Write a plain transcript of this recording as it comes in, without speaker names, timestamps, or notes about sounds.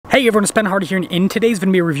Hey everyone, it's Ben Hardy here, and in today's video,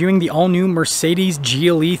 I'm going to be reviewing the all-new Mercedes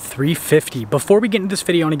GLE 350. Before we get into this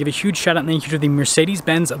video, I want to give a huge shout out and thank you to the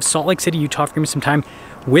Mercedes-Benz of Salt Lake City, Utah for giving me some time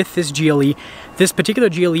with this GLE. This particular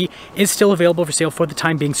GLE is still available for sale for the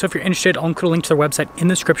time being, so if you're interested, I'll include a link to their website in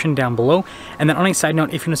the description down below. And then on a side note,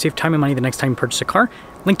 if you want to save time and money the next time you purchase a car,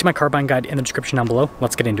 link to my car buying guide in the description down below.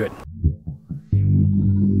 Let's get into it.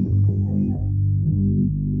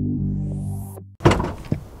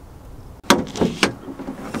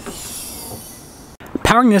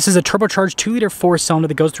 Powering this is a turbocharged 2-liter 4-cylinder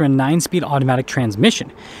that goes through a 9-speed automatic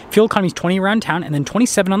transmission. Fuel economy is 20 around town and then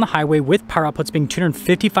 27 on the highway, with power outputs being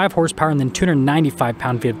 255 horsepower and then 295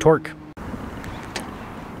 pound-feet of torque.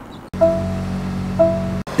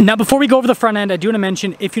 Now, before we go over the front end, I do want to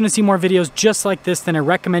mention, if you want to see more videos just like this, then I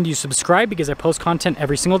recommend you subscribe because I post content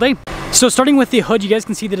every single day. So starting with the hood, you guys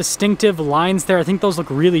can see the distinctive lines there. I think those look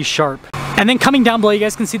really sharp. And then coming down below, you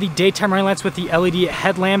guys can see the daytime running lights with the LED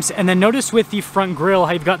headlamps. And then notice with the front grille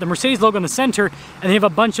how you've got the Mercedes logo in the center, and then you have a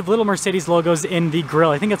bunch of little Mercedes logos in the grille.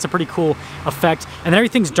 I think that's a pretty cool effect. And then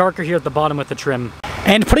everything's darker here at the bottom with the trim.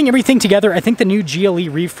 And putting everything together, I think the new GLE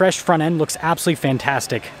refreshed front end looks absolutely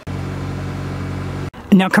fantastic.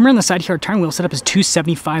 Now, coming around the side here, our tire and wheel setup is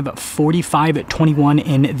 275 45 21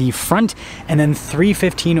 in the front, and then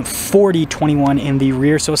 315 40 21 in the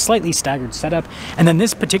rear, so a slightly staggered setup. And then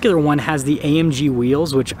this particular one has the AMG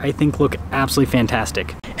wheels, which I think look absolutely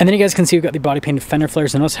fantastic. And then you guys can see we've got the body painted fender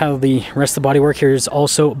flares, and notice how the rest of the bodywork here is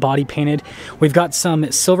also body painted. We've got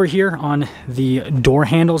some silver here on the door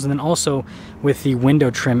handles, and then also with the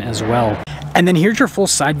window trim as well. And then here's your full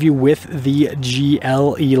side view with the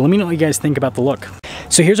GLE. Let me know what you guys think about the look.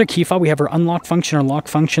 So here's our key fob. We have our unlock function, our lock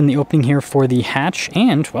function, the opening here for the hatch,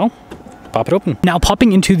 and, well, pop it open. Now,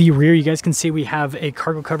 popping into the rear, you guys can see we have a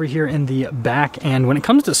cargo cover here in the back, and when it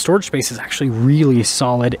comes to storage space, it's actually really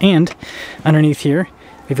solid. And underneath here,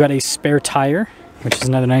 we've got a spare tire, which is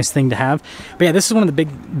another nice thing to have. But yeah, this is one of the big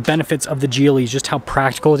benefits of the GLE, just how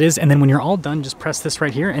practical it is. And then when you're all done, just press this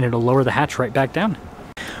right here, and it'll lower the hatch right back down.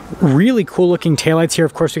 Really cool looking taillights here.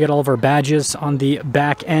 Of course, we got all of our badges on the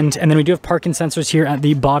back end, and then we do have parking sensors here at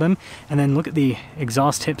the bottom. And then look at the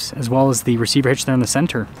exhaust tips as well as the receiver hitch there in the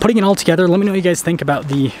center. Putting it all together, let me know what you guys think about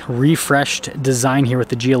the refreshed design here with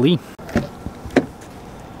the GLE.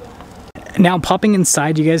 Now, popping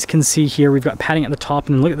inside, you guys can see here we've got padding at the top,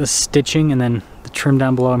 and then look at the stitching and then the trim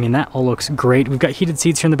down below. I mean, that all looks great. We've got heated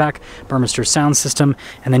seats here in the back, Burmester sound system,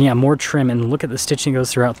 and then yeah, more trim, and look at the stitching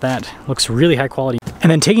goes throughout that. Looks really high quality. And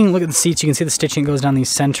then taking a look at the seats, you can see the stitching goes down the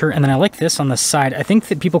center, and then I like this on the side. I think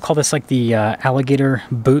that people call this like the alligator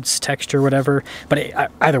boots texture, whatever,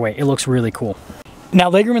 but either way, it looks really cool. Now,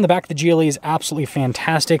 legroom in the back of the GLE is absolutely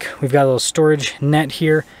fantastic. We've got a little storage net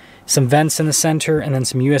here, some vents in the center, and then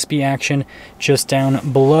some USB action just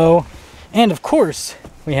down below. And of course,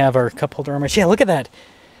 we have our cup holder armrest. Yeah, look at that.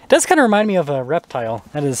 It does kind of remind me of a reptile.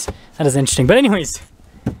 That is interesting. But anyways,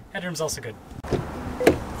 headroom's also good.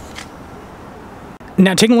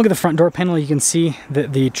 Now, taking a look at the front door panel, you can see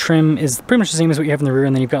that the trim is pretty much the same as what you have in the rear,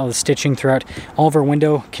 and then you've got all the stitching throughout. All of our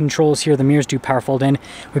window controls here, the mirrors do power fold in.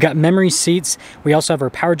 We've got memory seats. We also have our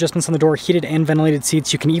power adjustments on the door, heated and ventilated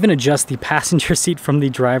seats. You can even adjust the passenger seat from the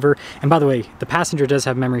driver. And by the way, the passenger does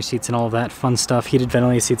have memory seats and all of that fun stuff, heated,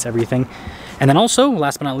 ventilated seats, everything. And then also,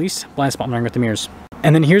 last but not least, blind spot monitoring with the mirrors.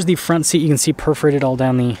 And then here's the front seat. You can see perforated all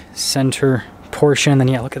down the center portion. Then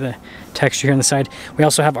yeah, look at the texture here on the side. We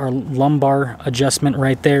also have our lumbar adjustment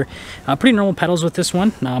right there. Pretty normal pedals with this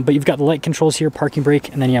one, but you've got the light controls here, parking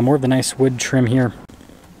brake, and then yeah, more of the nice wood trim here.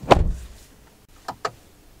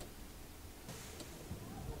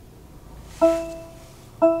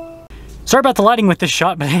 Sorry about the lighting with this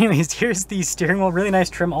shot, but anyways, here's the steering wheel. Really nice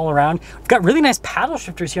trim all around. We've got really nice paddle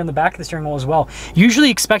shifters here on the back of the steering wheel as well. Usually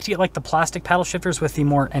expect to get like the plastic paddle shifters with the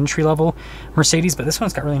more entry-level Mercedes, but this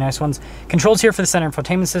one's got really nice ones. Controls here for the center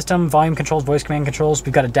infotainment system, volume controls, voice command controls.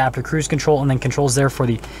 We've got adaptive cruise control, and then controls there for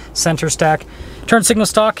the center stack. Turn signal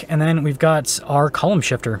stock, and then we've got our column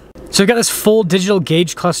shifter. So we've got this full digital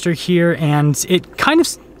gauge cluster here, and it kind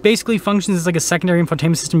of basically functions as like a secondary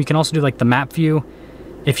infotainment system. You can also do like the map view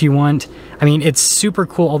if you want. I mean, it's super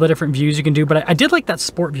cool, all the different views you can do, but I did like that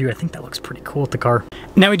sport view. I think that looks pretty cool with the car.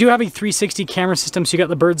 Now, we do have a 360 camera system, so you got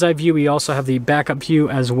the bird's eye view. We also have the backup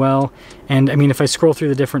view as well. And I mean, if I scroll through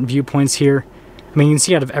the different viewpoints here, I mean, you can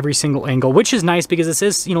see out of every single angle, which is nice because this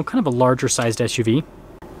is, you know, kind of a larger sized SUV.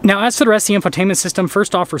 Now, as for the rest of the infotainment system,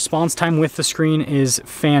 first off, response time with the screen is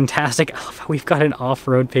fantastic. I love how we've got an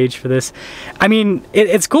off-road page for this. I mean,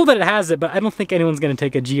 it's cool that it has it, but I don't think anyone's going to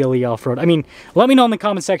take a GLE off-road. I mean, let me know in the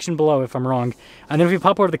comment section below if I'm wrong. And then if you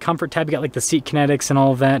pop over to the comfort tab, you got like the seat kinetics and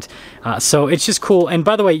all of that. So it's just cool. And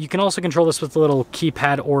by the way, you can also control this with the little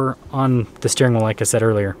keypad or on the steering wheel, like I said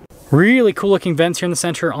earlier. Really cool looking vents here in the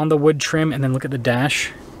center on the wood trim, and then look at the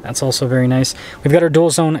dash. That's also very nice. We've got our dual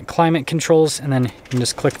zone climate controls, and then you can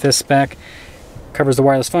just click this back. Covers the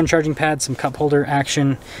wireless phone charging pad, some cup holder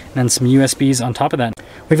action, and then some USBs on top of that.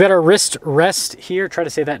 We've got our wrist rest here. Try to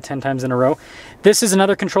say that 10 times in a row. This is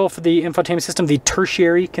another control for the infotainment system, the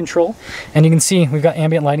tertiary control. And you can see we've got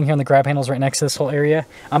ambient lighting here on the grab handles right next to this whole area.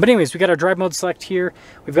 But anyways, we got our drive mode select here.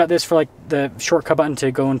 We've got this for like the shortcut button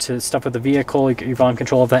to go into stuff with the vehicle. You get your volume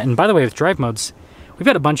control of that. And by the way, with drive modes, we've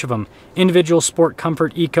got a bunch of them. Individual, sport,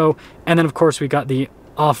 comfort, eco, and then of course we got the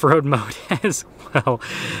off-road mode as well.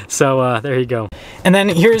 So there you go. And then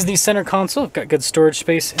here's the center console. Got good storage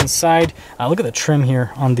space inside. Look at the trim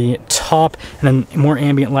here on the top, and then more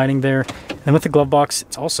ambient lighting there. And with the glove box,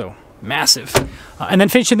 it's also massive. And then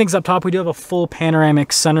finishing things up top, we do have a full panoramic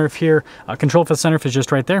sunroof here. Control for the sunroof is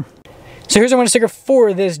just right there. So here's our window sticker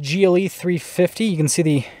for this GLE 350. You can see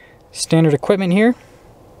the standard equipment here.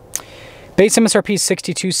 Base MSRP is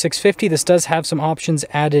 $62,650. This does have some options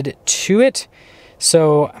added to it.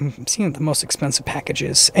 So I'm seeing the most expensive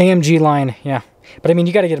packages. AMG line, yeah. But I mean,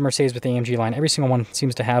 you got to get a Mercedes with the AMG line. Every single one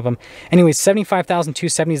seems to have them. Anyways,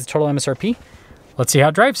 $75,270 is the total MSRP. Let's see how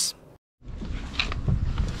it drives.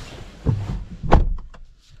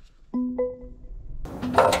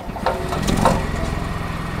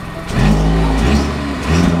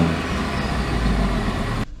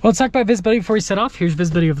 Well, let's talk about visibility before we set off. Here's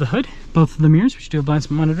visibility of the hood, both of the mirrors, which do have blind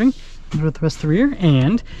spot monitoring, with the rest of the rear.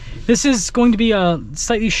 And this is going to be a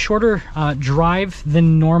slightly shorter drive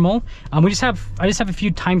than normal. I just have a few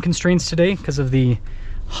time constraints today because of the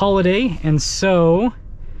holiday, and so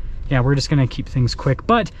yeah, we're just gonna keep things quick.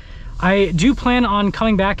 But I do plan on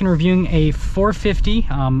coming back and reviewing a 450.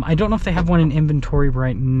 I don't know if they have one in inventory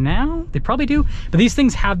right now. They probably do, but these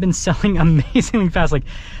things have been selling amazingly fast. Like,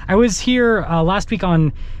 I was here last week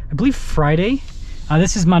on, I believe, Friday.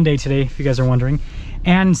 This is Monday today, if you guys are wondering.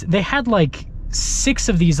 And they had like 6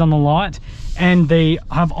 of these on the lot, and they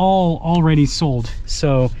have all already sold.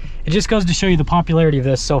 So it just goes to show you the popularity of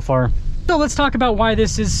this so far. So let's talk about why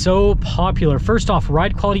this is so popular. First off,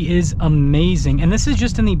 ride quality is amazing, and this is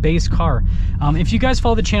just in the base car. If you guys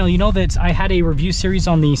follow the channel, you know that I had a review series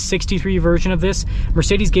on the 63 version of this.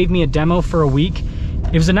 Mercedes gave me a demo for a week.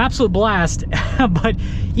 It was an absolute blast, but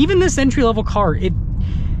even this entry-level car, it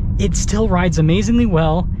still rides amazingly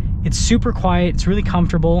well. It's super quiet, it's really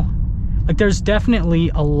comfortable. Like, there's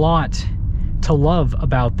definitely a lot to love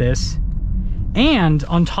about this. And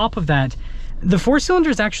on top of that, the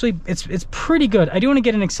 4-cylinder is actually, it's pretty good. I do want to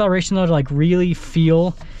get an acceleration though to like really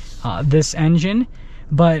feel this engine,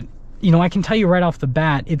 but you know, I can tell you right off the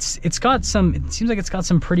bat, it's got some, it seems like it's got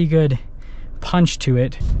some pretty good punch to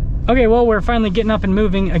it. Okay, well, we're finally getting up and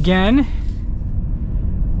moving again.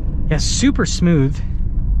 Yeah, super smooth.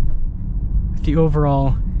 The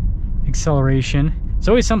overall acceleration. There's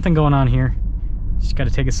always something going on here. Just got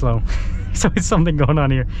to take it slow. There's always something going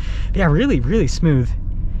on here. But yeah, really, really smooth.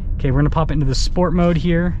 Okay, we're gonna pop it into the sport mode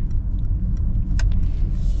here.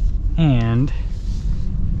 And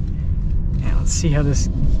yeah, let's see how this...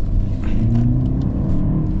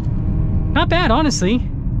 Not bad, honestly.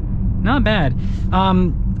 Not bad.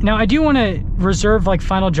 Now I do want to reserve like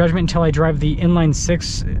final judgment until I drive the inline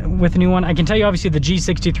 6 with a new one. I can tell you obviously the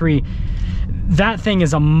G63, that thing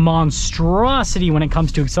is a monstrosity when it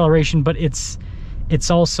comes to acceleration, but it's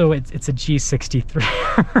also a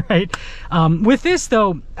G63, right? With this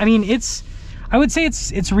though, I mean, I would say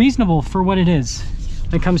it's reasonable for what it is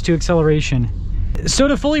when it comes to acceleration. So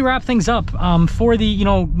to fully wrap things up, for the, you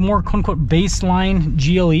know, more quote-unquote baseline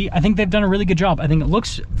GLE, I think they've done a really good job. I think it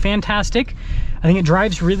looks fantastic. I think it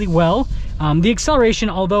drives really well. The acceleration,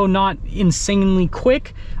 although not insanely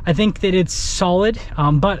quick, I think that it's solid.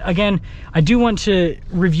 But again, I do want to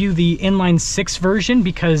review the inline 6 version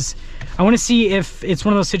because I want to see if it's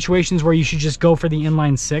one of those situations where you should just go for the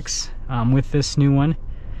inline 6 with this new one.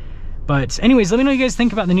 But anyways, let me know what you guys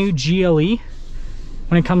think about the new GLE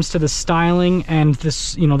when it comes to the styling and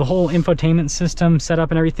this, you know, the whole infotainment system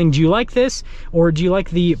setup and everything. Do you like this, or do you like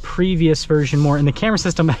the previous version more? And the camera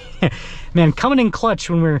system, man, coming in clutch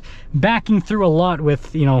when we're backing through a lot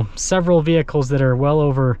with, you know, several vehicles that are well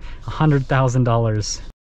over $100,000.